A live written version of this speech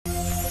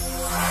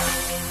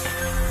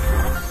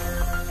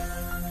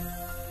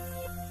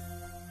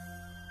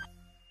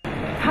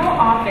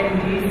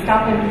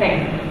stop and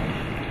think.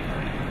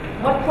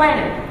 What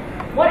planet,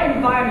 what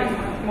environment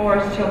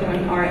Moore's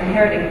children are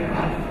inheriting from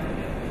us?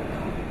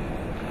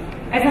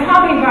 As a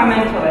hobby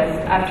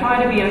environmentalist, I've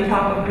tried to be on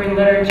top of green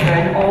literature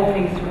and all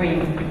things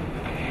green.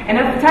 And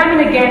I've time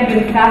and again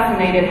been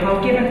fascinated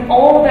how, given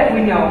all that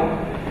we know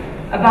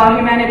about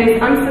humanity's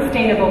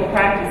unsustainable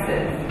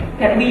practices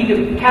that lead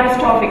to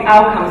catastrophic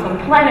outcomes on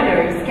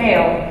planetary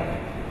scale,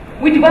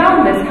 we dwell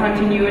on this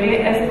continuity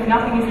as if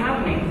nothing is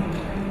happening.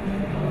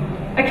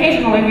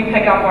 Occasionally we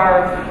pick up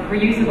our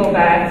reusable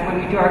bags when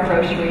we do our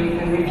groceries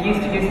and refuse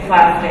to use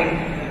plastic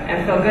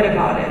and feel good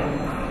about it.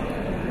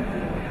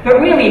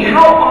 But really,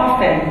 how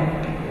often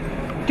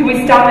do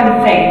we stop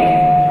and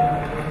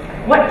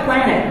think, what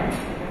planet,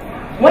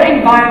 what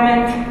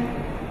environment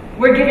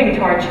we're giving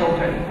to our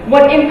children,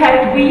 what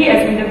impact we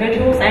as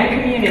individuals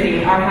and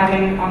community are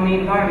having on the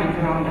environment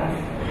around us?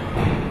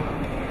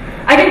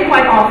 I did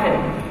quite often,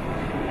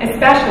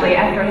 especially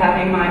after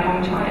having my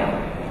own child.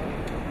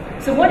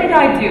 So what did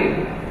I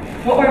do?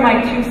 What were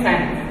my 2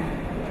 cents?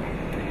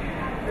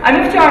 I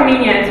moved to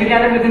Armenia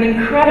together with an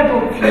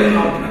incredible team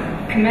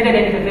of committed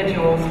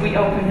individuals. We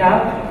opened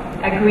up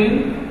a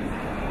green,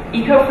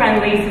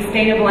 eco-friendly,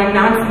 sustainable, and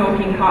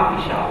non-smoking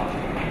coffee shop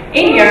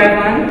in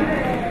Yerevan,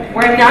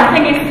 where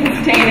nothing is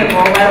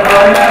sustainable, let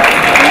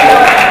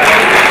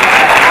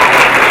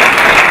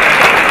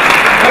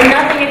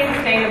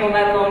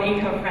alone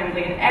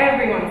eco-friendly, and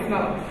everyone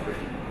smokes.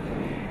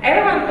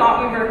 Everyone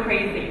thought we were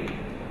crazy,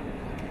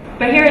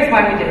 but here is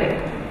why we did it.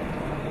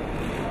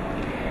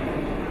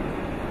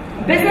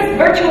 Business,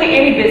 virtually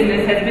any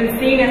business, has been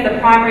seen as the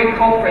primary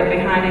culprit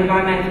behind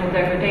environmental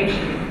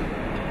degradation.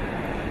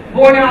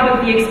 Born out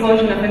of the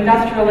explosion of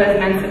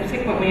industrialism and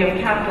subsequently of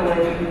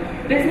capitalism,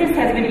 business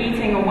has been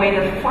eating away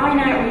the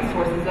finite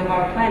resources of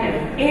our planet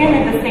and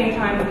at the same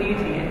time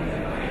polluting it.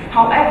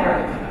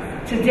 However,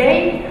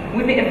 today,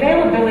 with the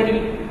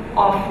availability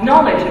of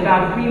knowledge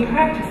about green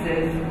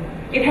practices,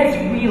 it has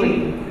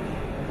really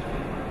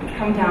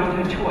come down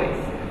to a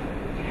choice.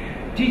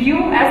 Do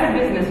you, as a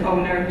business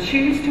owner,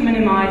 choose to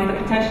minimize the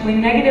potentially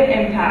negative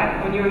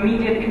impact on your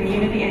immediate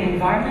community and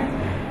environment?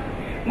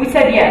 We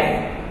said yes.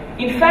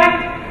 In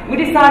fact, we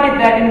decided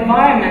that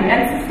environment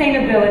and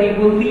sustainability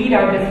will lead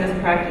our business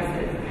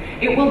practices.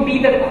 It will be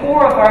the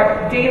core of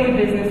our daily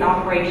business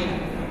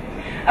operations.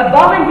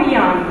 Above and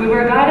beyond, we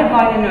were guided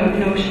by the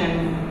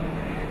notion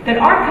that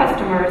our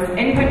customers,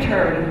 in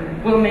return,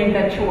 will make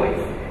that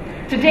choice.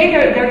 Today,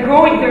 there's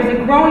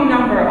a growing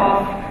number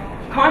of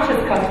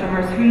conscious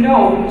customers who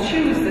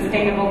choose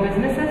sustainable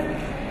businesses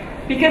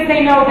because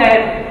they know that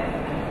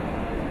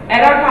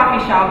at our coffee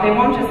shop they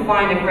won't just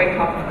find a great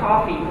cup of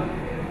coffee,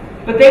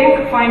 but they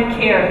will find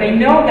care. They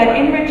know that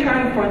in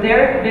return for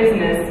their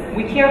business,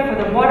 we care for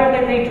the water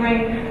that they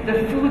drink,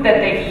 the food that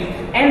they eat,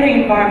 and the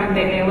environment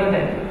that they live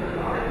in.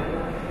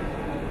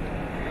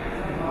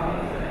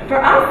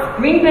 For us,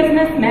 green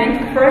business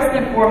meant first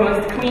and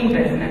foremost clean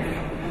business.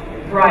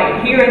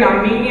 Right, here in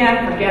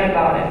Armenia, forget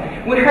about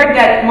it. We heard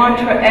that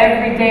mantra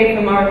every day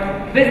from our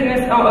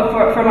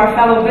from our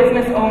fellow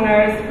business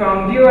owners,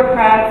 from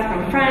bureaucrats,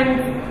 from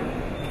friends.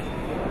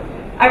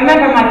 I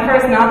remember my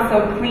first not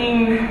so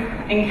clean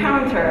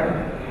encounter.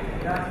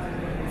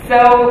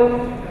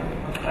 So,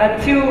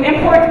 to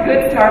import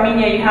goods to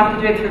Armenia, you have to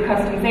do it through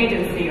customs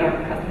agency, or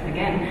customs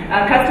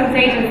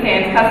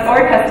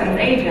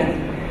agent.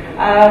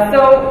 So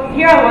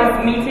here I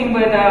was meeting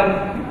with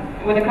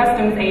a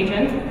customs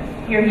agent.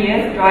 Here he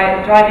is,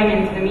 driving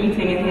into the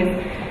meeting in his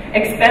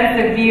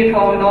expensive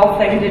vehicle with all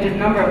 7-digit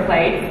number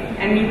plates,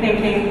 and me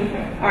thinking,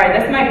 all right,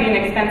 this might be an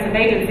expensive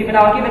agency, but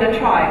I'll give it a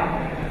try.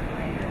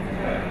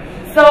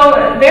 So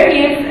there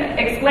he is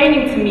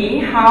explaining to me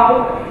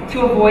how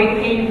to avoid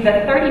paying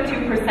the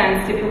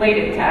 32%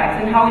 stipulated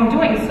tax, and how in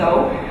doing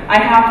so, I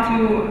have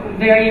to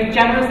very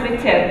generously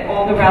tip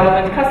all the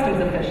relevant customs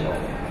officials.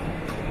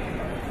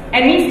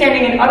 And me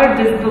standing in utter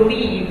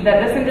disbelief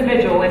that this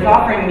individual is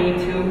offering me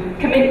to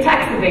commit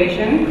tax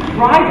evasion,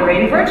 bribery,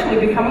 and virtually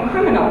become a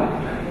criminal.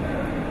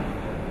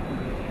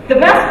 The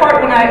best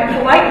part, when I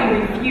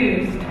politely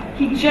refused,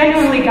 he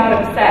genuinely got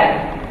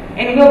upset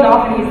and wheeled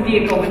off in his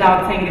vehicle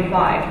without saying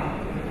goodbye.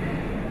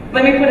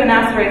 Let me put an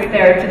asterisk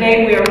there.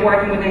 Today we are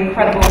working with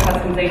incredible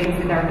customs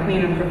agencies that are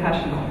clean and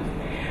professional.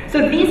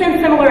 So these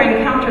and similar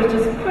encounters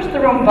just pushed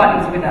the wrong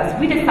buttons with us.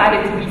 We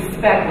decided to be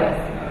speckless.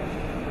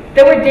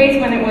 There were days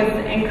when it was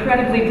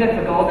incredibly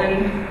difficult,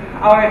 and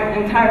our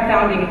entire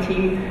founding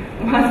team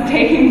was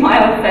taking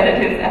mild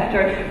sedatives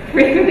after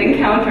frequent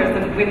encounters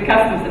with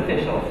customs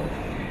officials.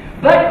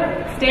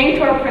 But staying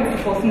to our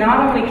principles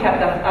not only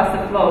kept us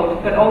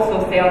afloat, but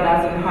also sailed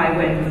us in high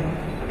winds.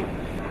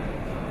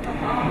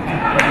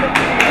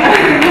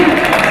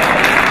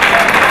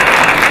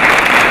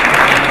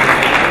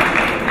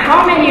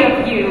 How many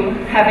of you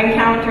have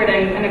encountered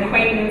an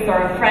acquaintance or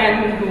a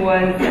friend who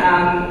was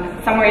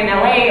somewhere in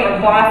LA or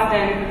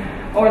Boston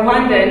or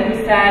London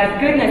who said,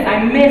 goodness,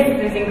 I miss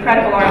these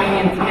incredible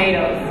Armenian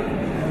tomatoes?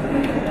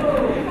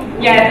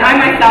 Yes, I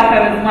myself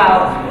have as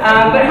well.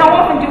 But how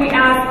often do we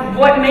ask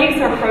what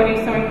makes our produce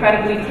so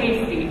incredibly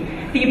tasty?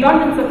 the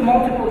abundance of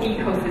multiple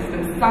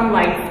ecosystems,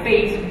 sunlight,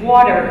 space,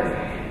 water,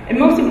 and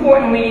most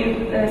importantly,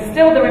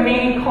 still the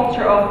remaining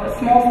culture of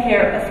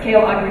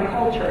small-scale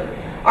agriculture.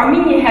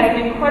 Armenia has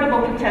an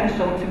incredible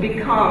potential to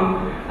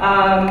become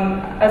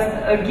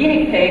a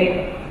guinea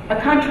pig, a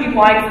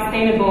countrywide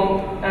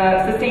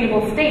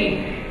sustainable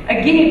state,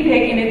 a guinea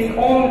pig in its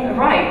own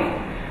right.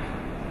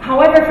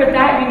 However, for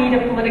that you need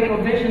a political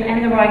vision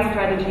and the right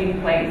strategy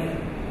in place.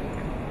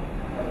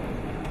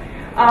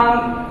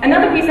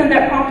 Another reason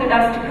that prompted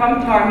us to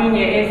come to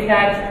Armenia is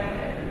that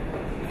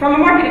from a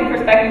marketing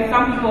perspective,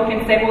 some people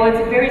can say, well, it's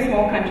a very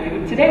small country.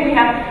 Today we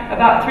have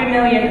about 3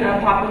 million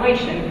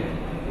population.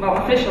 Well,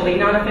 officially,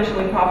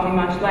 non-officially, probably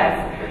much less.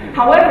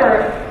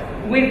 However,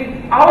 with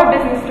our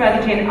business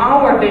strategy and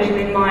our vision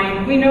in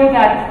mind, we know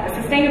that a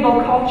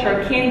sustainable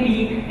culture can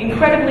be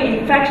incredibly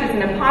infectious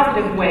in a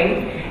positive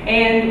way,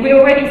 and we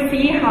already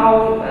see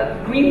how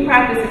green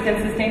practices and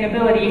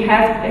sustainability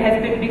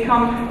has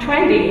become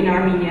trendy in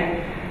Armenia.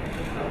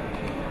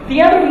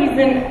 The other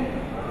reason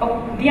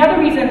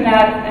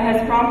that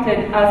has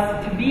prompted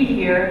us to be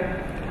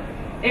here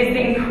is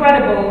the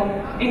incredible,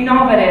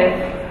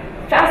 innovative,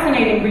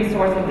 fascinating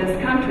resource of this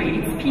country,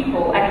 its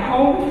people at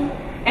home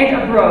and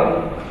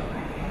abroad.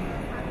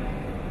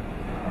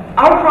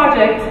 Our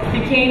project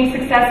became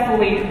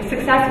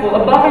successful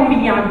above and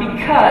beyond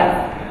because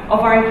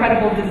of our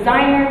incredible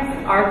designers,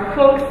 our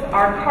cooks,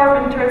 our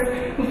carpenters,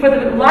 who for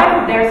the life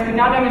of theirs could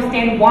not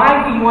understand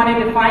why we wanted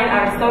to find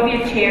our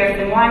Soviet chairs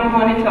and why we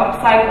wanted to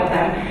upcycle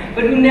them,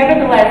 but who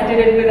nevertheless did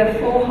it with a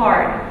full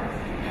heart.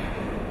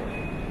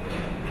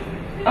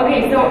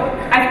 Okay, so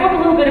I spoke a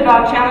little bit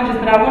about challenges,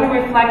 but I want to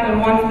reflect on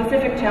one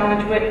specific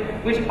challenge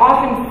which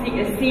often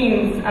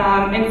seems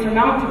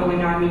insurmountable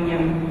in Armenia,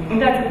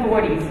 and that's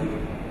authorities.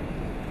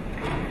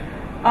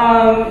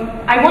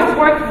 I once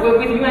worked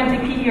with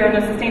UNDP here on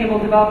a sustainable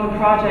development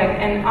project,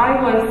 and I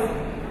was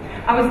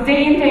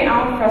day in, day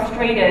out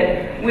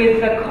frustrated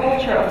with the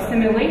culture of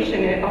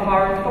simulation of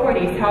our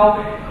authorities,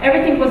 how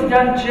everything was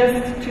done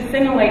just to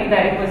simulate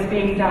that it was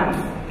being done.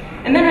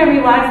 And then I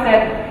realized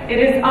that it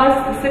is us,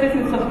 the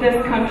citizens of this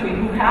country,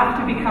 who have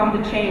to become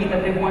the change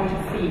that they want to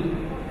see.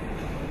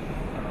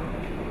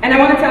 And I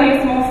want to tell you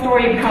a small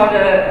story about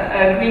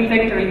a green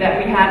victory that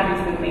we had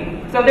recently.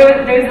 So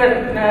there's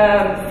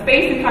a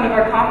space in front of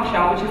our coffee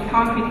shop, which is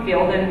concrete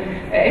field and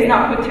is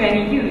not put to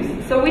any use.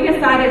 So we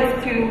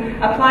decided to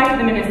apply to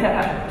the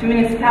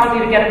municipality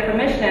to get a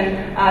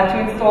permission to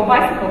install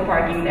bicycle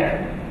parking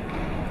there.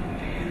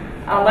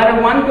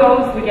 Letter 1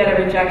 goes, we get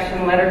a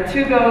rejection. Letter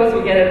 2 goes,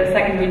 we get a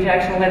second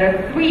rejection.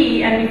 Letter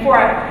 3, and before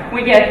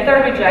we get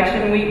third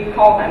rejection, we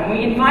call them.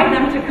 We invite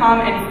them to come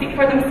and speak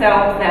for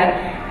themselves that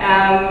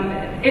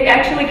it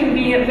actually can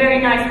be a very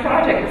nice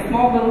project, a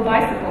small little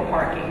bicycle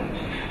parking.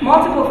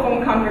 Multiple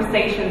phone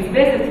conversations,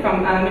 visits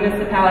from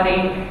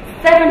municipality,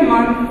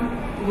 7-month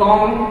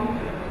long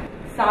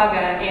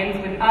saga ends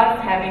with us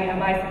having a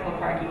bicycle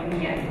parking in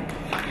the end.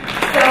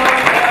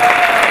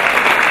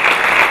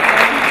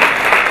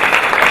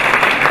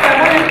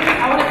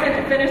 I want to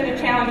finish the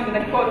challenge with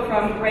a quote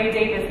from Ray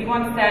Davis. He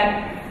once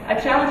said, "A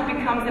challenge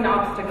becomes an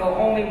obstacle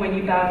only when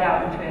you bow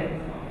down to it."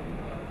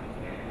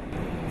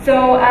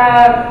 So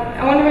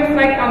I want to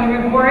reflect on the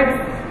rewards.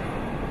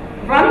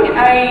 Running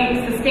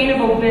a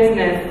sustainable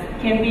business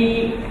can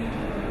be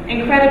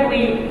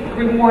incredibly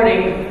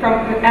rewarding from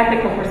an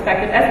ethical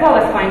perspective as well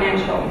as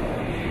financial.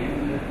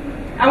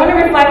 I want to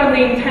reflect on the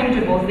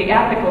intangibles, the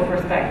ethical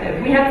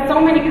perspective. We had so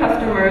many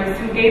customers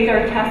who gave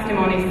their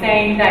testimony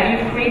saying that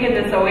you've created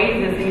this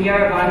oasis in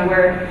Yerevan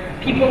where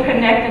people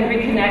connect and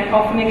reconnect,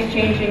 often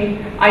exchanging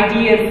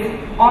ideas,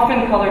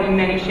 often colored in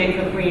many shades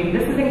of green.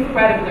 This is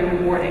incredibly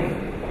rewarding.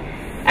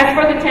 As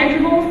for the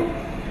tangibles,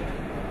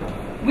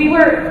 we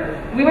were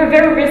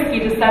very risky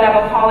to set up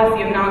a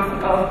policy of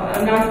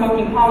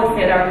non-smoking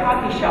policy at our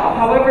coffee shop.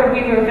 However,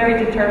 we were very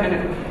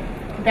determined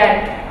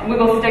that we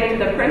will stick to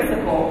the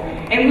principle.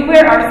 And we were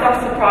ourselves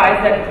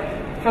surprised that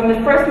from the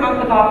first month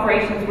of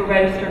operations we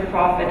registered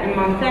profit, and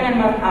month in and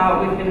month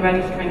out we've been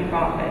registering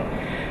profit.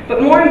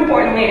 But more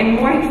importantly and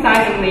more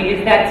excitingly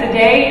is that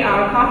today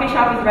our coffee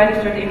shop is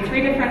registered in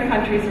 3 different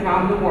countries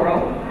around the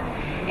world.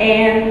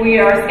 And we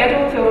are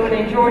scheduled to open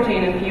in Georgia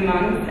in a few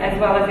months, as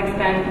well as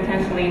expand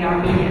potentially in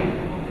Armenia.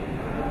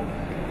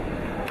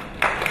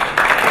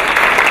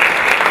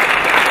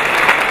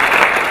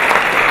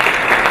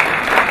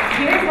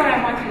 Here's what I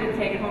want you to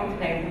take home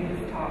today from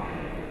this talk.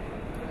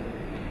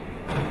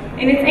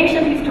 In its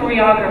ancient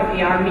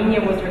historiography,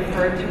 Armenia was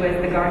referred to as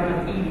the Garden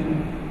of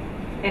Eden,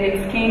 and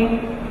its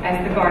king as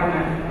the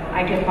gardener,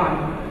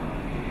 Ghaplanyan.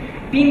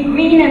 Being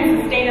green and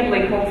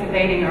sustainably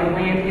cultivating our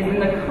land is in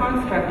the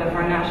construct of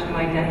our national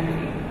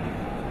identity.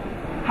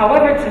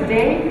 However,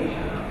 today,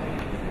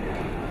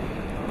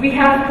 we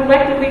have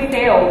collectively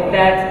failed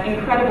that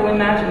incredible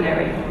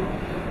imaginary.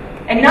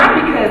 And not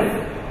because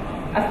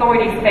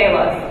authorities fail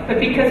us, but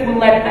because we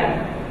let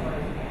them.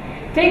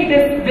 Take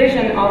this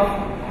vision of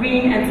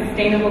green and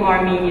sustainable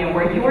Armenia,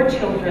 where your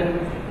children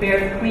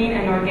bear clean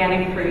and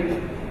organic fruit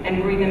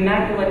and breathe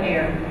immaculate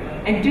air,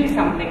 and do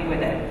something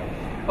with it.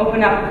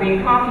 Open up a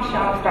green coffee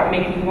shop, start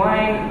making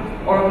wine,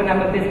 or open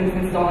up a business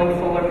installing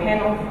solar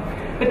panels.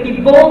 But be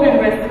bold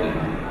and risky,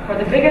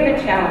 for the bigger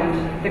the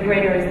challenge, the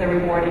greater is the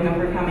reward in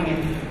overcoming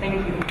it.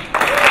 Thank you.